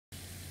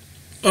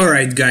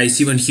Alright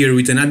guys, Ivan here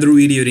with another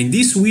video. In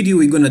this video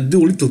we're gonna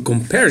do a little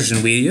comparison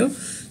video.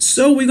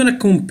 So we're gonna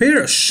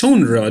compare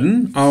Shawn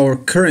Rhoden, our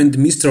current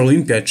Mr.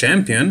 Olympia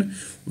champion,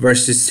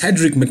 versus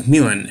Cedric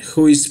McMillan,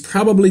 who is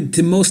probably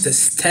the most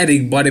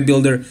aesthetic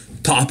bodybuilder,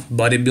 top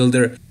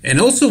bodybuilder,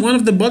 and also one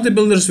of the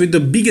bodybuilders with the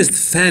biggest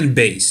fan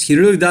base. He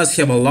really does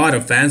have a lot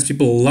of fans,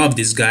 people love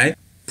this guy.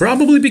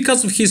 Probably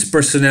because of his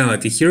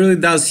personality. He really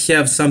does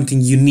have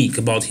something unique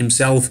about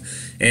himself,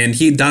 and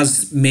he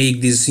does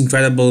make these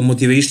incredible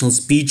motivational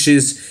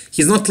speeches.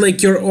 He's not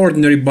like your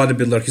ordinary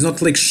bodybuilder. He's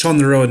not like Shawn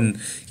Rhoden.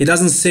 He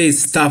doesn't say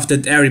stuff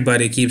that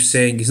everybody keeps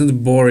saying. He's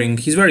not boring.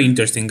 He's a very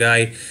interesting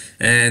guy,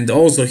 and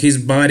also his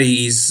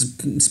body is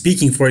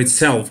speaking for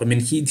itself. I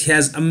mean, he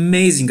has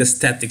amazing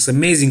aesthetics,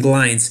 amazing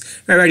lines,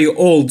 very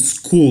old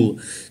school.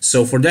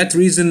 So for that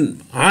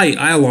reason,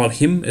 I love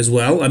him as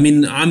well. I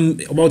mean, I'm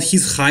about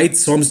his height,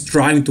 so I'm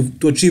trying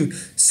to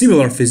achieve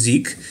similar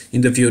physique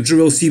in the future.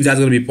 We'll see if that's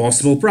gonna be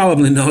possible.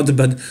 Probably not,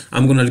 but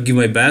I'm gonna give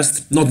my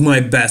best. Not my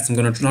best. I'm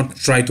gonna not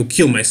try to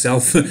kill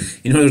myself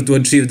in order to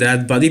achieve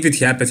that. But if it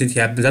happens, it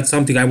happens. That's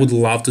something I would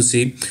love to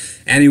see.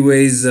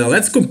 Anyways,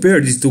 let's compare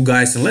these two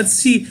guys and let's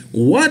see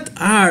what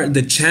are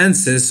the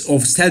chances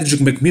of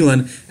Cedric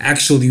McMillan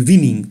actually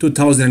winning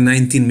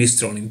 2019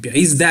 Mr. Olympia.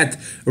 Is that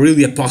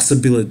really a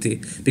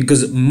possibility?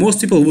 Because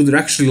most people would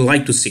actually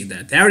like to see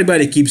that.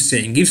 Everybody keeps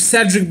saying, if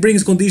Cedric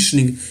brings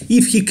conditioning,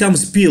 if he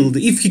comes peeled,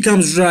 if he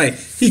comes dry,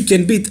 he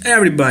can beat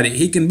everybody.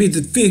 He can beat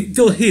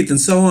Phil Heath and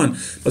so on.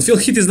 But Phil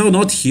Heath is now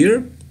not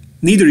here.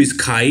 Neither is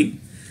Kai.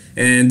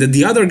 And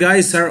the other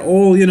guys are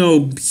all, you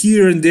know,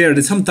 here and there.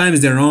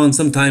 Sometimes they're on,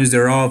 sometimes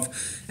they're off.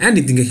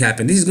 Anything can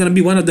happen. This is going to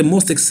be one of the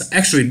most,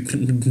 actually,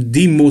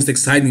 the most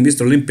exciting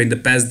Mr. Olympia in the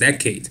past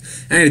decade.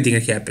 Anything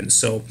can happen.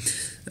 So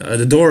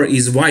the door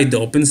is wide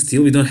open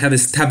still. We don't have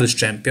established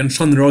champion.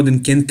 Shawn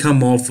Rhoden can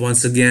come off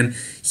once again.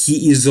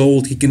 He is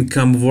old. He can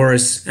come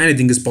worse.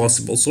 Anything is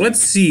possible. So let's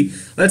see.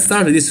 Let's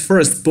start with this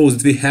first pose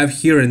that we have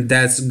here, and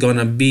that's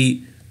gonna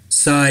be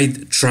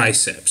side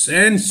triceps.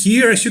 And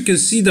here, as you can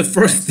see, the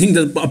first thing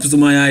that pops to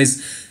my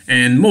eyes,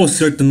 and most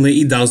certainly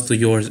it does to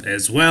yours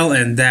as well,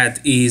 and that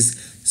is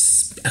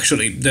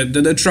actually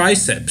the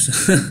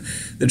triceps.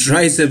 The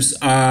triceps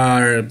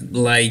are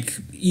like,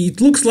 it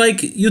looks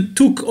like you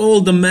took all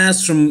the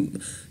mass from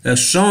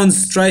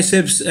Shawn's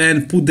triceps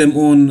and put them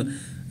on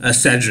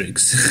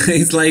Cedric's.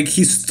 It's like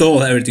he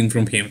stole everything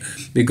from him,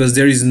 because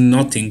there is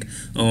nothing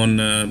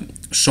on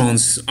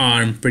Shawn's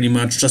arm, pretty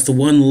much just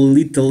one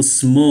little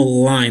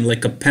small line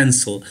like a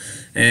pencil,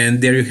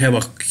 and there you have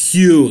a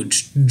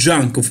huge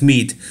chunk of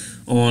meat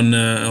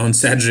on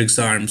Cedric's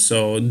arm.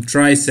 So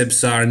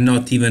triceps are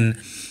not even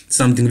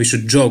something we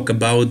should joke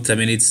about. I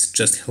mean, it's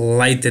just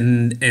light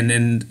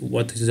and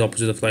what is the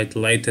opposite of light?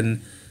 Light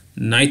and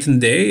night and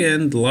day,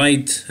 and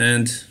light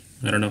and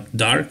I don't know,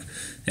 dark.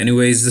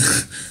 Anyways,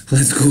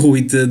 let's go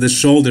with the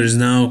shoulders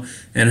now,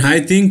 and I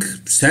think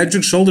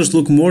Cedric's shoulders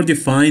look more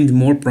defined,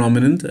 more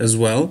prominent as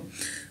well.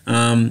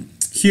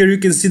 Here you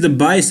can see the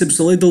biceps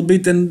a little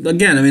bit, and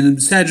again, I mean,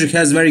 Cedric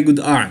has very good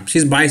arms.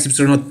 His biceps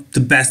are not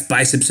the best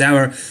biceps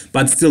ever,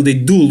 but still they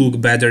do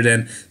look better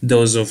than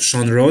those of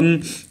Shawn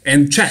Rhoden.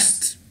 And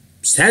chest,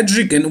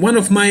 Cedric, and one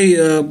of my,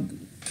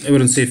 I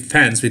wouldn't say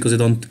fans, because I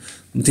don't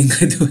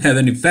think I do have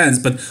any fans,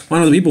 but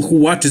one of the people who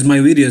watches my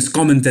videos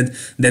commented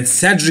that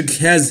Cedric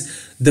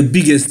has the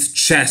biggest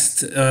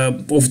chest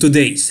of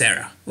today's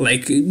era.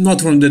 Like,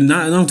 not from the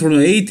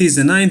 80s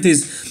and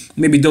 90s,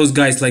 maybe those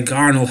guys like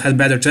Arnold had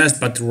better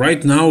chest, but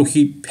right now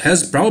he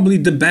has probably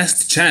the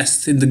best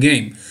chest in the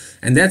game.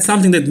 And that's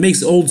something that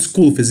makes old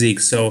school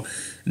physique, so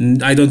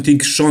I don't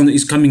think Shawn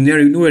is coming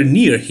nowhere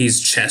near his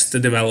chest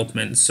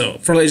development, so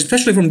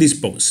especially from this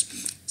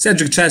pose.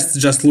 Cedric's chest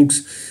just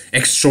looks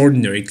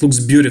extraordinary. It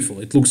looks beautiful.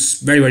 It looks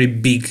very, very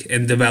big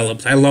and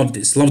developed. I love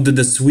this. Love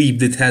the sweep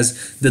that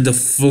has the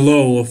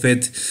flow of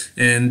it,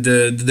 and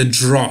the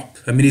drop.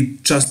 I mean,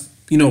 it just,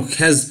 you know,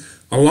 has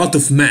a lot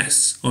of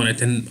mass on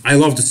it, and I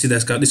love to see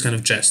this kind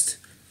of chest.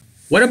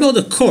 What about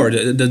the core,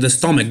 the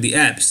stomach, the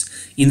abs?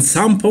 In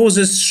some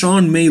poses,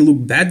 Shawn may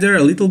look better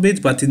a little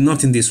bit, but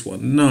not in this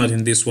one. Not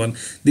in this one.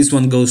 This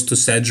one goes to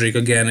Cedric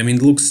again. I mean,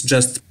 it looks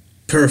just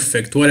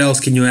perfect. What else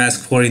can you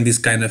ask for in this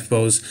kind of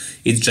pose?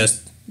 It's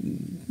just,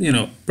 you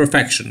know,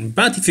 perfection.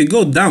 But if you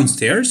go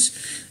downstairs,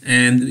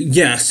 and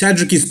yeah,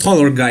 Cedric is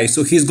taller guy,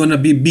 so he's gonna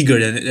be bigger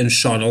than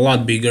Shawn, a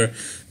lot bigger.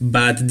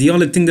 But the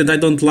only thing that I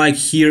don't like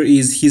here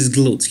is his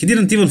glutes. He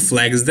didn't even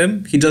flex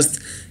them. He just,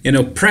 you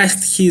know,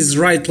 pressed his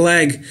right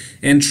leg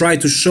and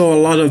tried to show a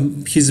lot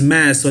of his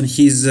mass on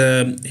his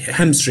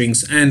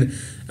hamstrings and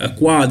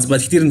quads,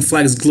 but he didn't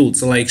flex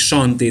glutes like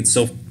Shawn did,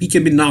 so he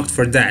can be knocked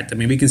for that. I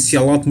mean, we can see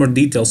a lot more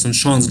details on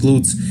Shawn's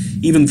glutes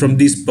even from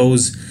this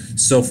pose,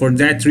 so for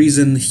that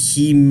reason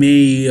he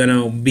may, you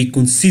know, be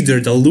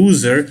considered a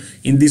loser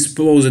in this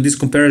pose, in this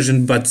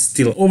comparison, but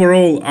still,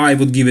 overall, I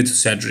would give it to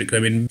Cedric. I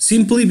mean,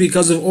 simply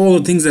because of all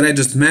the things that I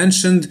just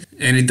mentioned,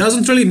 and it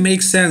doesn't really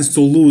make sense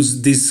to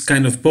lose this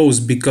kind of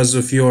pose because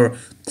of your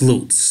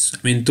glutes. I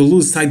mean, to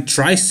lose side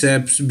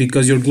triceps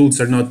because your glutes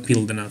are not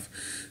peeled enough.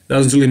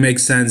 Doesn't really make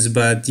sense,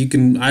 but you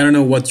can, I don't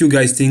know what you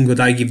guys think, but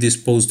I give this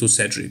pose to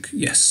Cedric.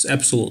 Yes,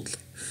 absolutely.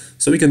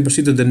 So we can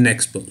proceed to the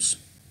next pose.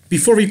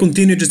 Before we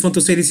continue, just want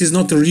to say this is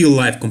not a real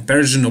life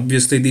comparison.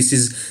 Obviously, this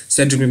is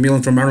Cedric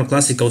McMillan from Arnold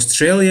Classic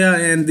Australia,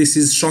 and this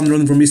is Shawn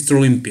Rhoden from Mr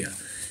Olympia.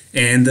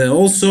 And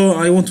also,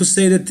 I want to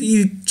say that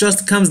it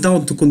just comes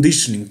down to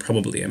conditioning,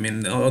 probably. I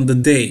mean, on the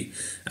day.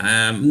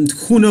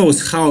 Who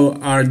knows how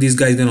are these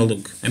guys gonna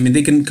look? I mean,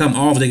 they can come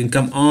off, they can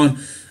come on,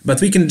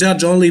 but we can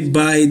judge only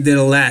by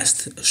their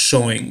last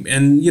showing.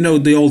 And you know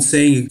the old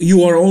saying,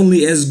 you are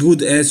only as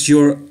good as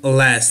your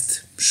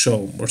last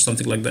show, or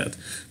something like that.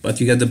 But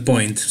you get the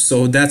point.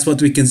 So that's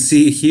what we can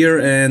see here,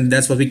 and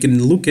that's what we can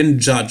look and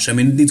judge. I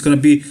mean, it's gonna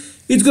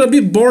be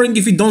boring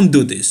if you don't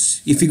do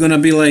this. If you're gonna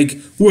be like,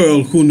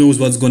 well, who knows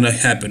what's gonna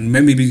happen?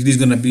 Maybe he's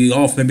gonna be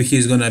off, maybe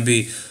he's gonna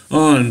be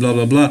on, blah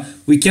blah blah.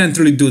 We can't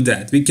really do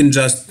that. We can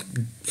just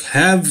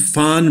have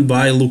fun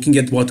by looking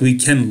at what we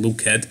can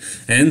look at.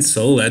 And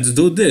so let's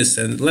do this.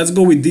 And let's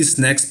go with this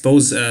next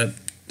pose,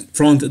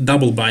 front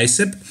double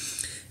bicep.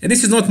 And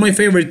this is not my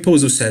favorite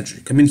pose of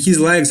Cedric. I mean, his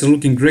legs are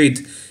looking great,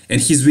 and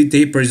his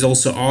V-taper is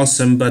also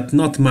awesome, but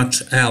not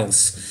much else.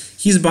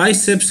 His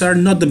biceps are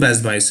not the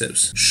best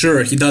biceps.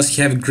 Sure, he does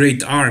have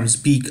great arms,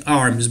 big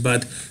arms,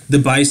 but the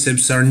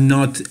biceps are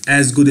not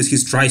as good as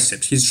his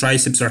triceps. His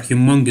triceps are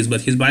humongous,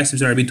 but his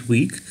biceps are a bit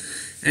weak.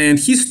 And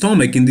his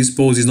stomach in this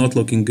pose is not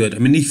looking good. I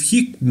mean, if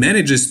he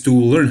manages to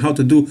learn how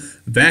to do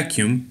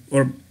vacuum,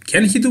 or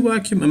can he do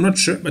vacuum? I'm not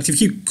sure, but if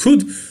he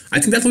could, I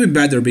think that would be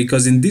better,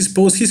 because in this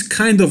pose he's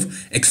kind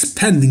of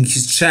expanding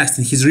his chest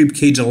and his rib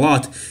cage a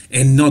lot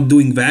and not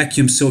doing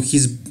vacuum, so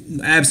his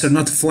abs are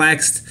not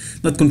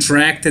flexed, not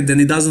contracted,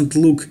 and it doesn't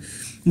look,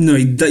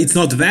 it's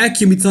not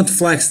vacuum, it's not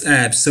flexed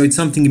abs, so it's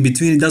something in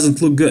between. It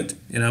doesn't look good,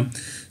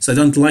 so I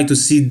don't like to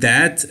see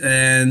that.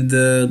 And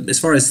as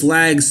far as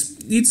legs,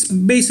 it's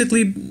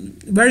basically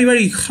very,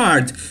 very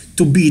hard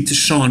to beat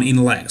Shawn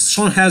in legs.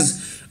 Shawn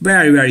has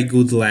very, very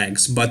good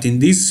legs, but in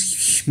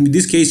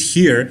this case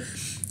here,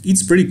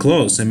 it's pretty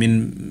close. I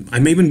mean, I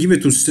may even give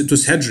it to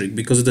Cedric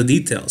because of the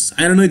details.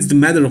 I don't know, it's the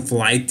matter of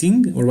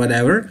lighting or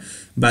whatever,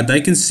 but I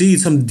can see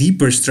some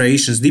deeper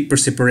striations, deeper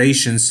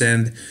separations,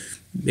 and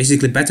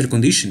basically better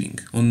conditioning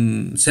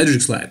on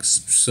Cedric's legs.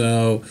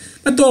 So,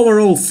 but the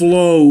overall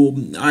flow,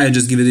 I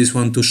just give this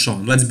one to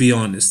Shawn. Let's be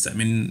honest. I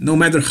mean, no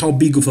matter how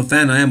big of a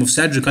fan I am of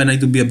Cedric, I need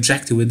to be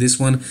objective with this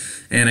one,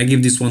 and I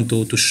give this one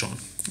to Shawn.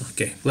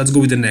 Okay, let's go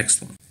with the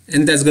next one.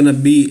 And that's gonna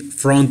be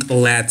front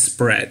lat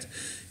spread.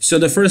 So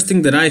the first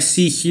thing that I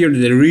see here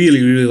that I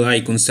really, really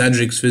like on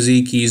Cedric's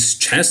physique is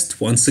chest.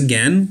 Once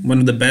again, one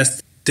of the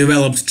best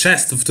developed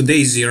chest of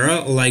today's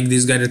era. Like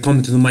this guy that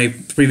commented on my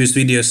previous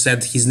video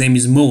said his name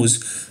is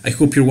Mose. I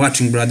hope you're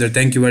watching, brother.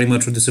 Thank you very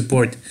much for the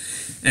support.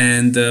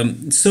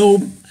 And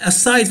so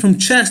aside from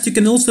chest, you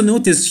can also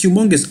notice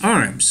humongous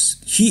arms.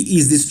 He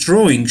is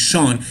destroying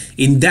Shawn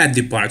in that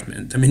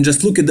department. I mean,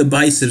 just look at the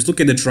biceps, look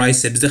at the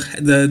triceps,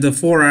 the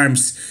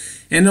forearms,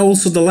 and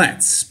also the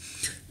lats.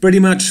 Pretty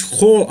much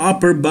whole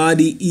upper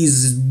body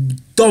is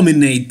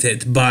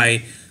dominated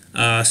by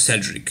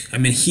Cedric. I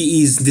mean,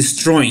 he is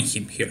destroying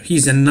him here.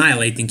 He's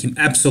annihilating him,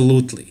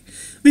 absolutely.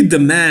 With the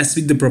mass,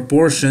 with the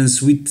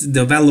proportions, with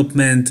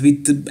development,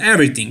 with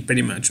everything,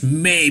 pretty much.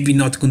 Maybe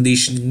not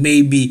conditioning,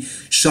 maybe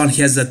Shawn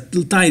has a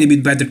tiny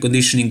bit better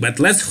conditioning, but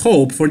let's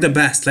hope for the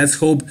best. Let's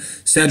hope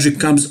Cedric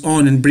comes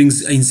on and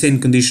brings insane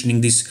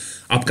conditioning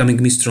this upcoming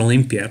Mr.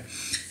 Olympia.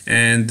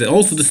 And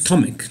also the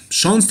stomach.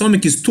 Shawn's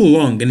stomach is too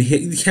long, and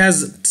he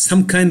has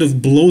some kind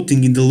of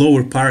bloating in the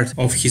lower part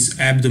of his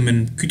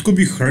abdomen. It could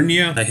be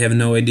hernia, I have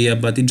no idea,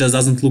 but it just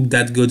doesn't look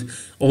that good.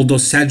 Although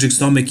Cedric's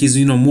stomach is,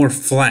 more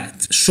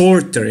flat,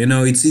 shorter,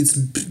 it's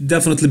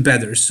definitely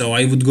better. So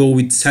I would go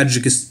with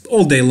Cedric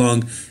all day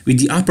long. With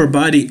the upper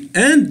body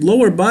and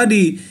lower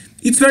body,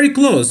 it's very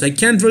close. I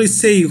can't really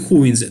say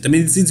who wins it. I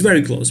mean, it's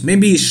very close.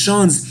 Maybe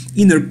Shawn's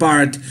inner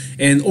part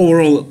and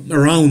overall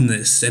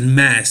roundness and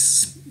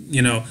mass,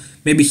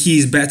 maybe he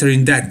is better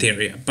in that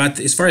area. But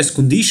as far as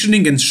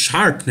conditioning and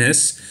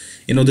sharpness,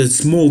 the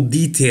small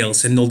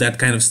details and all that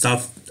kind of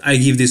stuff, I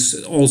give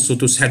this also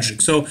to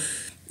Cedric. So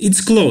it's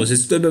close.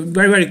 It's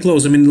very, very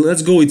close. I mean,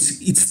 let's go.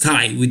 It's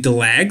tied with the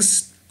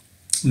legs.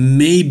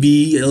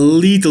 Maybe a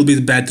little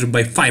bit better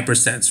by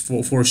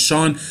 5% for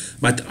Shawn,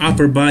 but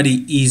upper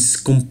body is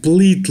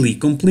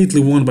completely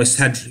won by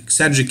Cedric.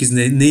 Cedric is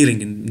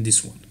nailing in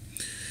this one.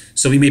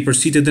 So we may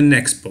proceed to the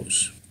next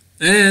pose.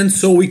 And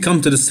so we come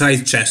to the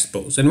side chest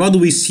pose. And what do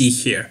we see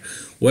here?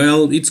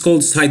 Well, it's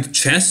called side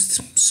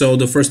chest. So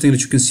the first thing that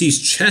you can see is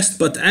chest,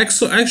 but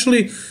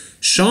actually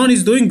Shawn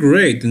is doing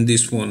great in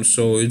this one.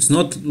 So it's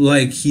not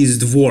like he's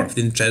dwarfed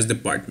in chest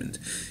department.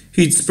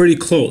 It's pretty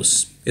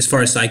close as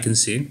far as I can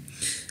see.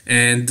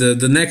 And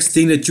the next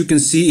thing that you can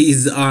see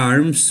is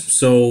arms.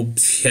 So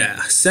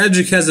yeah,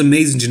 Cedric has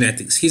amazing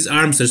genetics. His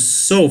arms are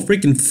so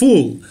freaking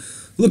full.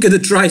 Look at the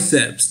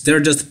triceps, they're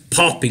just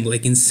popping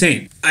like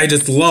insane. I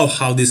just love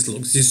how this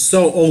looks. It's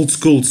so old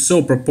school,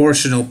 so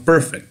proportional,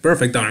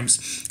 perfect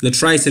arms. The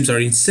triceps are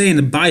insane,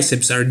 the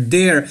biceps are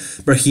there,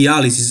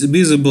 brachialis is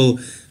visible.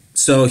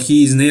 So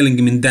he's nailing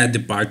him in that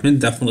department.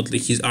 Definitely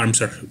his arms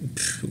are,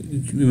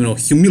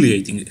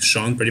 humiliating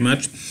Shawn pretty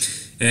much.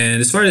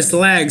 And as far as the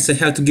legs, I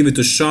have to give it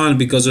to Shawn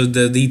because of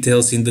the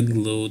details in the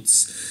glutes.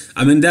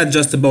 I mean, that's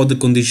just about the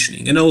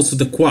conditioning. And also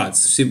the quads,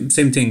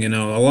 same thing,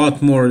 a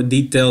lot more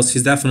details.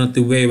 He's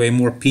definitely way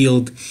more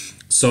peeled.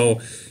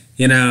 So,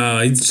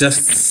 it's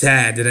just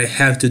sad that I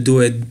have to do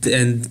it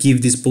and give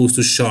this pose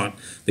to Shawn,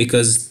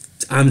 because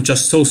I'm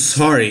just so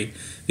sorry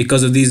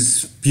because of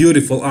these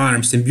beautiful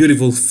arms and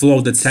beautiful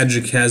flow that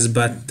Cedric has,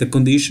 but the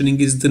conditioning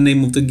is the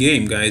name of the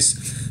game, guys.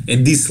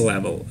 At this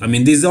level, I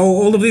mean,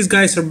 all of these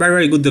guys are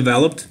very good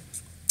developed,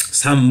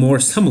 some more,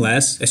 some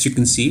less, as you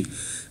can see,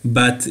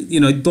 but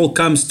it all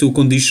comes to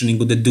conditioning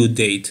with the due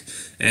date,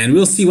 and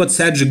we'll see what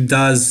Cedric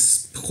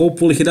does.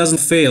 Hopefully he doesn't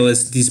fail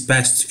as these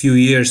past few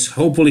years.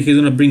 Hopefully he's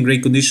gonna bring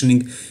great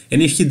conditioning,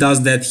 and if he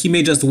does that, he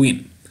may just win.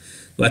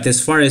 But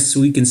as far as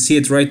we can see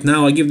it right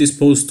now, I give this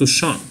pose to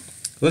Shawn.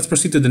 Let's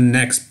proceed to the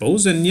next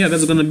pose, and yeah,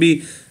 that's gonna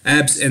be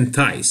abs and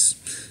thighs.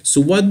 So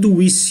what do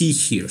we see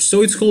here?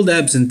 So it's called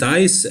abs and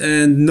thighs,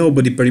 and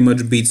nobody pretty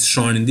much beats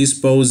Shawn in this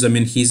pose. I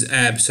mean, his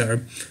abs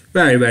are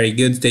very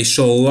good. They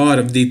show a lot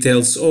of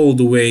details all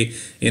the way,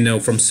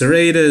 from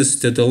serratus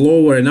to the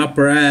lower and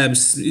upper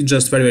abs,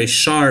 just very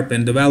sharp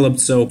and developed.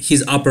 So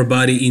his upper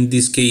body in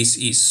this case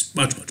is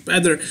much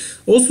better.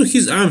 Also,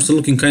 his arms are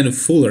looking kind of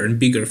fuller and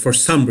bigger for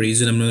some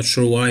reason. I'm not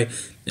sure why.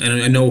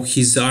 And I know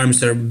his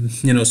arms are,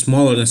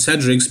 smaller than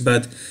Cedric's,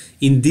 but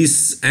in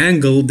this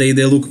angle, they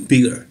look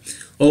bigger.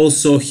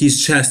 Also,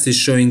 his chest is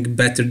showing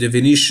better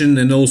definition,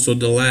 and also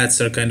the lats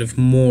are kind of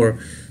more,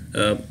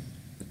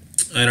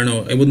 I don't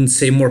know, I wouldn't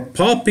say more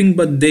popping,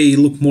 but they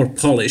look more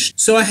polished.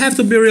 So I have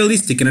to be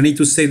realistic, and I need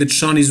to say that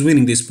Shawn is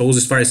winning this pose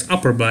as far as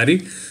upper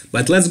body.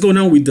 But let's go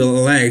now with the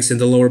legs and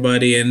the lower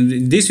body,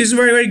 and this is a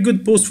very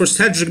good pose for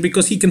Cedric,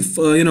 because he can,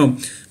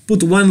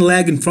 put one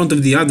leg in front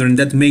of the other, and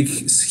that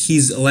makes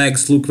his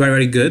legs look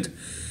very good.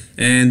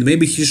 And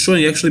maybe he's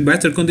showing actually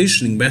better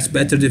conditioning,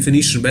 better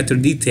definition, better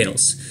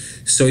details.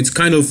 So it's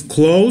kind of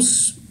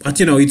close,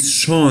 but it's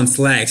Shawn's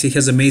legs. He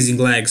has amazing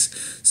legs.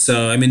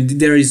 So I mean,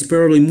 there is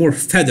probably more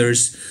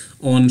feathers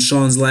on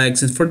Shawn's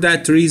legs, and for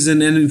that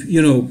reason, and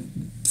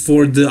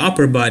for the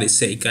upper body's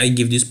sake, I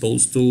give this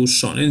pose to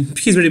Shawn, and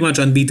he's very much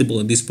unbeatable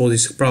in this pose.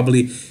 Is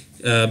probably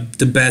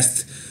the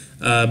best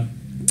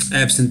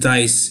abs and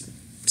thighs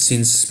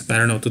since, I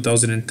don't know,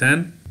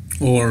 2010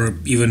 or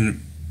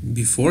even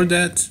before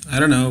that. I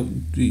don't know.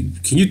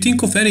 Can you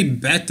think of any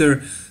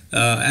better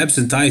abs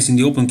and thighs in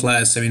the open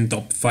class? I mean,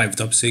 top 5,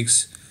 top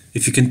 6.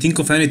 If you can think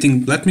of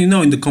anything, let me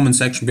know in the comment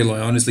section below.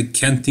 I honestly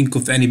can't think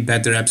of any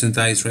better abs and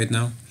thighs right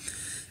now.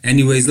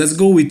 Anyways, let's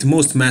go with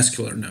most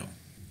muscular now.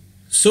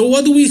 So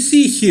what do we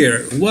see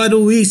here? What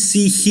do we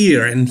see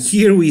here? And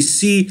here we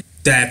see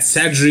that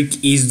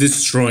Cedric is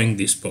destroying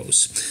this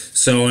pose.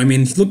 So I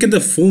mean, look at the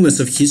fullness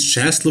of his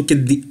chest, look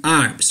at the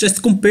arms.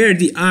 Just compare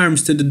the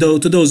arms to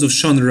those of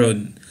Shawn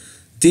Rhoden.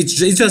 It's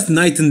just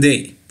night and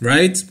day,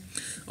 right?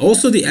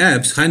 Also, the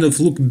abs kind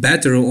of look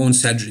better on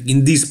Cedric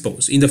in this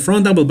pose. In the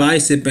front double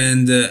bicep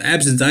and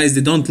abs and thighs,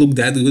 they don't look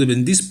that good, but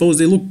in this pose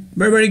they look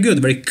very good,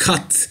 very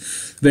cut,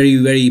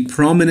 very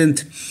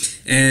prominent.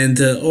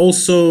 And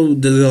also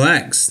the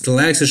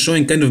legs are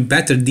showing kind of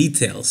better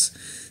details.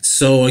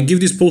 So I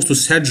give this pose to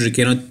Cedric,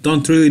 and I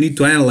don't really need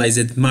to analyze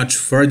it much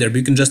further. But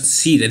you can just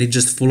see that it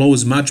just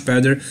flows much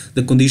better.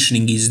 The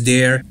conditioning is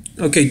there.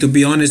 Okay, to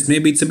be honest,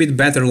 maybe it's a bit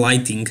better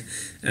lighting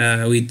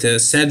with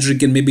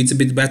Cedric, and maybe it's a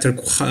bit better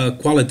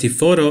quality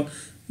photo,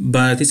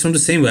 but it's from the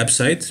same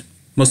website,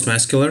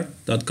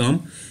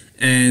 mostmuscular.com.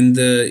 And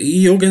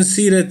you can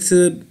see that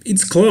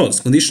it's close.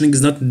 Conditioning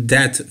is not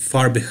that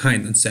far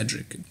behind on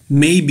Cedric.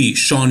 Maybe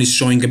Shawn is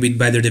showing a bit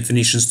better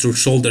definitions through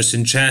shoulders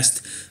and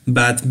chest,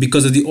 but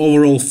because of the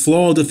overall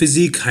flow of the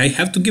physique, I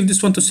have to give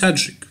this one to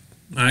Cedric.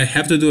 I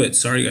have to do it.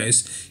 Sorry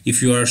guys,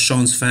 if you are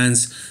Shawn's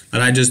fans,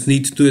 but I just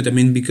need to do it. I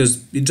mean,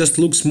 because it just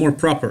looks more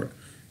proper.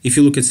 If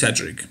you look at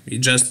Cedric, it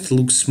just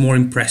looks more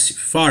impressive,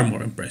 far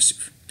more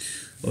impressive.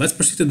 Let's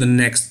proceed to the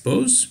next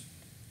pose.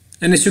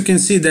 And as you can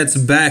see, that's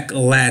back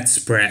lat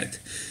spread.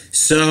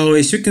 So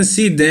as you can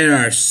see, there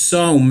are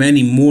so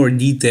many more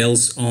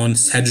details on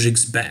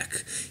Cedric's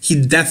back.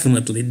 He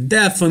definitely,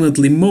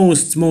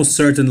 most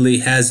certainly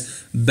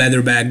has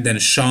better back than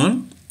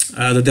Shawn.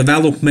 The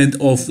development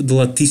of the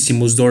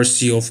latissimus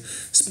dorsi, of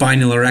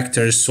spinal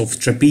erectors, of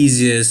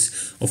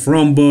trapezius, of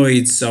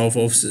rhomboids,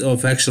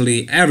 of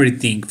actually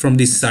everything from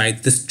this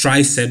side. The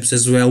triceps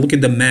as well. Look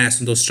at the mass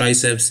on those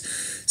triceps.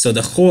 So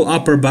the whole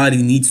upper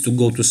body needs to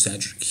go to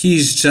Cedric.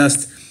 He's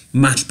just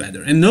much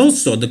better. And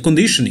also the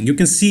conditioning. You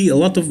can see a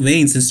lot of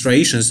veins and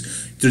striations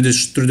through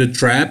the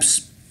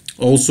traps,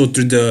 also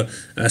through the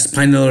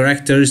spinal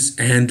erectors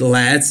and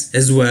lats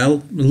as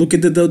well. Look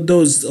at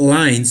those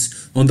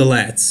lines on the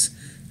lats.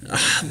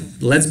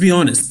 let's be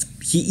honest,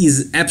 he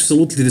is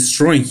absolutely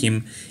destroying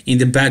him in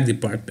the back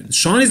department.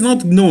 Shawn is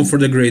not known for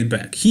the great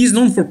back. He is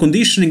known for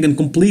conditioning and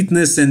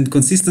completeness and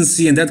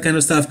consistency and that kind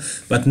of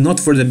stuff, but not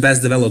for the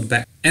best developed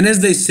back. And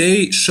as they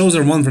say, shows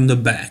are won from the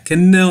back.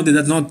 And no, that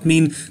does not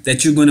mean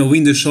that you're gonna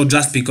win the show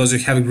just because you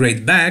have a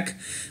great back,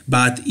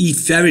 but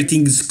if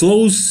everything is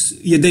close,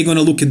 yeah, they're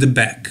gonna look at the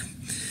back.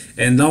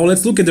 And now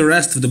let's look at the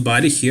rest of the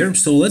body here.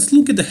 So let's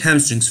look at the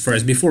hamstrings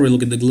first before we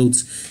look at the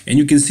glutes. And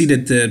you can see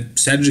that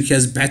Cedric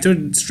has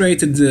better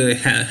straightened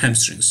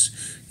hamstrings.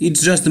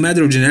 It's just a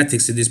matter of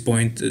genetics at this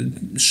point.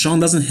 Shawn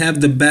doesn't have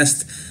the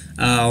best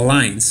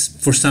lines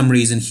for some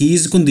reason. He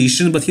is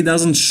conditioned, but he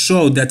doesn't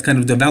show that kind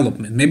of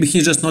development. Maybe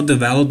he's just not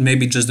developed,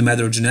 maybe just a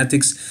matter of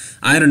genetics.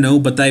 I don't know,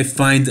 but I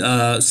find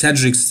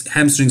Cedric's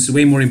hamstrings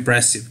way more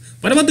impressive.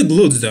 What about the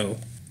glutes though?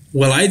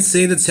 Well, I'd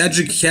say that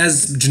Cedric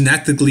has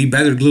genetically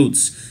better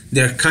glutes.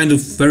 They're kind of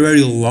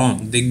very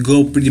long. They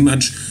go pretty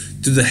much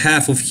to the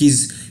half of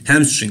his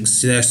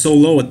hamstrings. They're so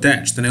low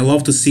attached, and I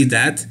love to see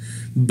that.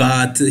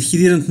 But he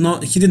did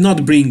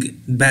not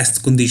bring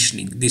best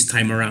conditioning this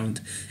time around,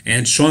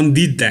 and Shawn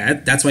did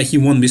that. That's why he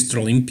won Mr.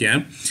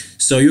 Olympia.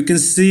 So you can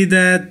see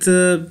that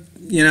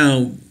you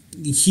know,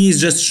 he's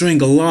just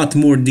showing a lot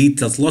more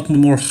details, a lot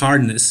more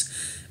hardness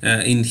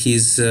in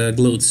his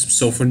glutes.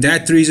 So for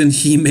that reason,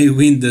 he may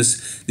win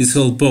this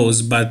whole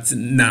pose. But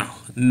no,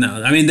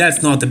 I mean,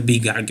 that's not a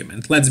big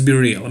argument. Let's be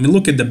real. I mean,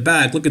 look at the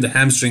back, look at the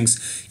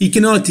hamstrings. You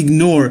cannot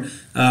ignore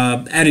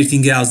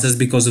anything else just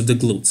because of the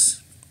glutes.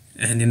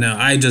 And you know,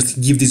 I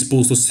just give this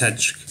pose to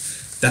Cedric.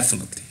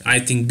 Definitely. I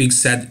think Big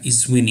Ced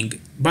is winning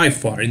by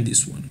far in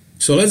this one.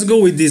 So let's go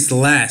with this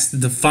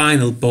last, the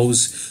final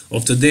pose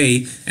of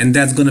today, and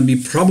that's gonna be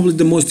probably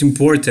the most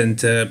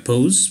important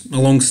pose,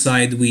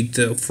 alongside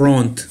with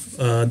front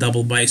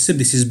double bicep.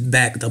 This is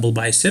back double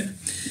bicep.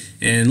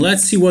 And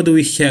let's see what do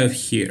we have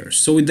here.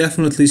 So we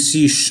definitely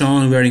see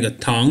Shawn wearing a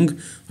tongue.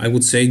 I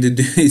would say that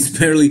it's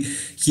barely,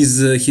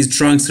 his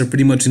trunks are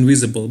pretty much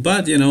invisible,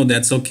 but you know,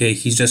 that's okay.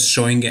 He's just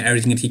showing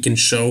everything that he can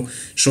show,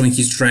 showing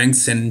his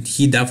strengths, and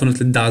he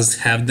definitely does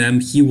have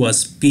them. He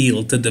was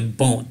peeled to the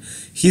bone.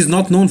 He's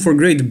not known for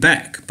great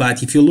back,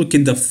 but if you look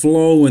at the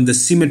flow and the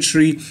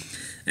symmetry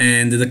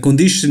and the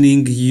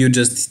conditioning, you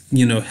just,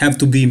 you know, have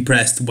to be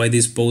impressed by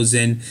this pose.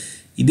 And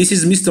this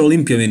is Mr.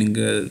 Olympia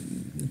winning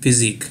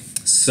physique.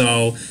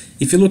 So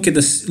if you look at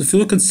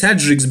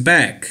Cedric's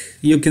back,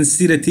 you can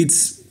see that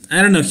it's,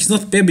 I don't know, he's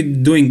not maybe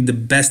doing the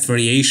best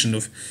variation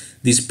of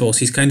this pose.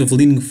 He's kind of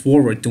leaning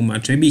forward too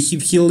much. Maybe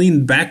if he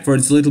leaned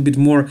backwards a little bit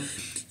more,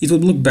 it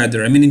would look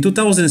better. I mean, in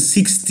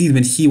 2016,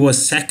 when he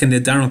was second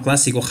at Arnold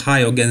Classic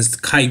Ohio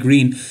against Kai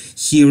Green,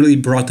 he really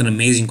brought an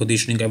amazing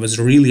conditioning. I was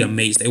really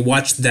amazed. I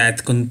watched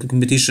that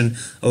competition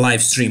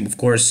live stream, of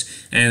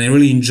course, and I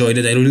really enjoyed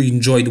it. I really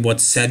enjoyed what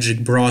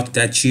Cedric brought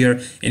that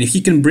year. And if he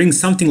can bring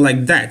something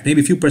like that,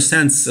 maybe a few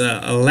percent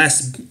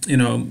less, you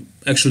know,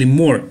 actually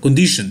more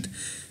conditioned,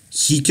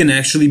 he can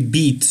actually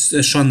beat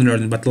Shawn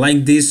Rhoden. But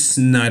like this,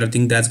 no, I don't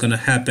think that's gonna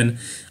happen.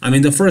 I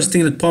mean, the first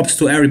thing that pops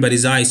to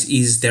everybody's eyes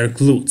is their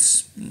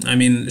glutes. I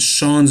mean,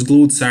 Shawn's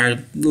glutes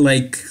are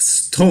like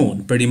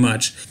stone, pretty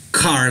much,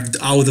 carved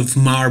out of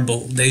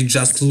marble. They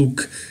just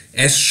look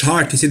as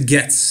sharp as it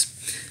gets.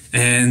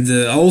 And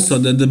also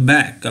the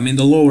back, I mean,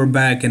 the lower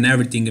back and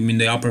everything, I mean,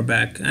 the upper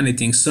back,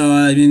 anything. So,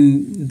 I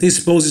mean,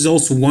 this pose is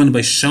also won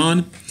by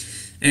Shawn.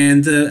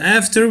 And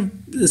after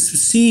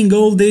seeing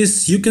all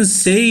this, you can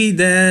say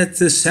that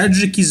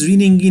Cedric is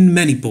winning in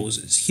many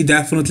poses. He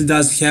definitely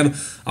does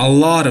have a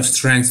lot of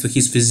strength to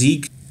his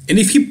physique. And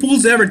if he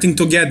pulls everything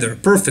together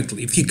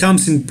perfectly, if he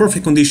comes in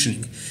perfect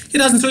conditioning, he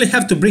doesn't really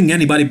have to bring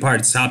any body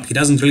parts up. He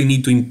doesn't really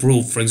need to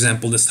improve, for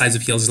example, the size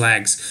of his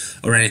legs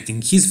or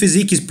anything. His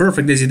physique is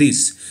perfect as it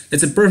is.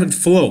 It's a perfect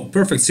flow,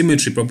 perfect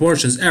symmetry,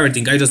 proportions,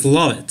 everything. I just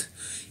love it.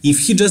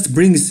 If he just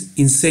brings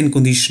insane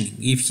conditioning,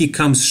 if he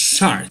comes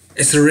sharp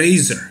as a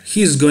razor,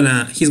 he's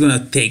gonna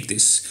take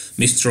this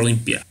Mr.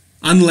 Olympia.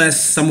 Unless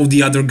some of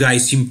the other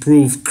guys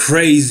improve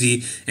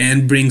crazy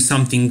and bring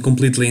something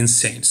completely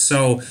insane.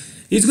 So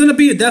it's gonna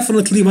be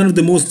definitely one of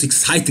the most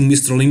exciting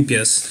Mr.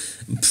 Olympias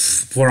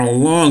for a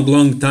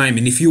long time.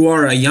 And if you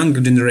are a younger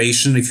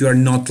generation, if you are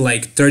not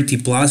like 30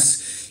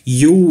 plus,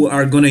 you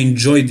are gonna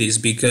enjoy this,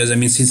 because I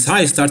mean, since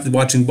I started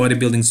watching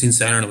bodybuilding since,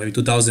 I don't know, maybe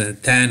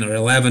 2010 or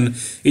 11,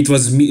 it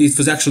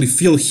was actually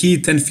Phil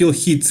Heath and Phil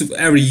Heath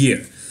every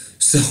year.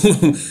 So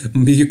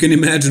you can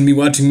imagine me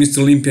watching Mr.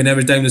 Olympia and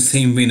every time the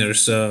same winner.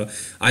 So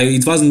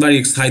it wasn't very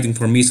exciting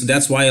for me. So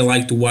that's why I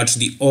like to watch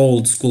the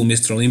old school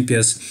Mr.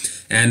 Olympias.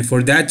 And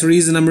for that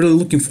reason, I'm really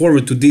looking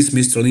forward to this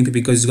Mr. Olympia,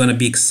 because it's gonna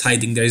be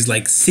exciting. There is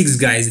like 6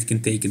 guys that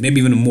can take it, maybe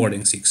even more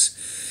than 6.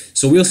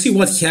 So we'll see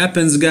what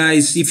happens,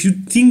 guys. If you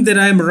think that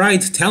I'm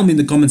right, tell me in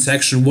the comment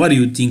section, what do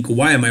you think?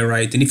 Why am I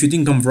right? And if you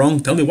think I'm wrong,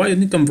 tell me why you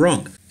think I'm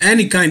wrong.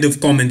 Any kind of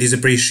comment is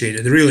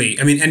appreciated, really.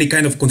 I mean, any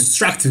kind of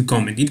constructive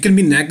comment. It can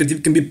be negative,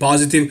 it can be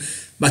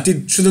positive, but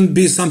it shouldn't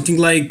be something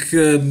like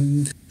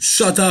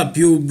shut up,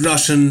 you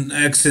Russian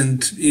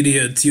accent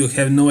idiot, you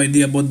have no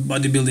idea about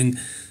bodybuilding,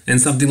 and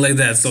something like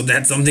that. So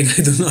that's something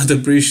I do not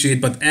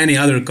appreciate, but any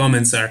other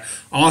comments are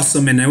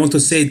awesome. And I want to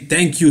say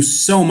thank you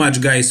so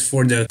much, guys,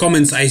 for the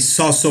comments I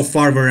saw so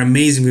far. Were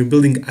amazing. We're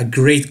building a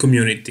great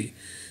community.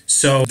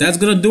 So that's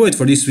gonna do it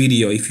for this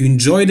video. If you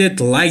enjoyed it,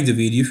 like the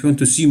video. If you want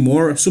to see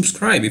more,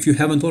 subscribe if you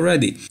haven't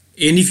already.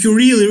 And if you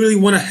really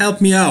want to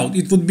help me out,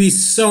 it would be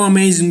so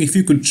amazing if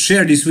you could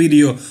share this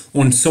video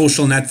on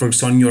social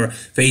networks, on your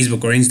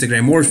Facebook or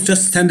Instagram, or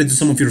just send it to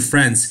some of your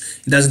friends.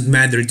 It doesn't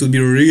matter, it will be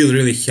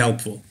really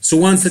helpful. So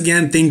once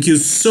again, thank you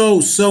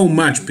so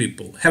much,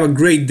 people. Have a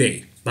great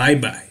day. Bye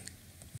bye.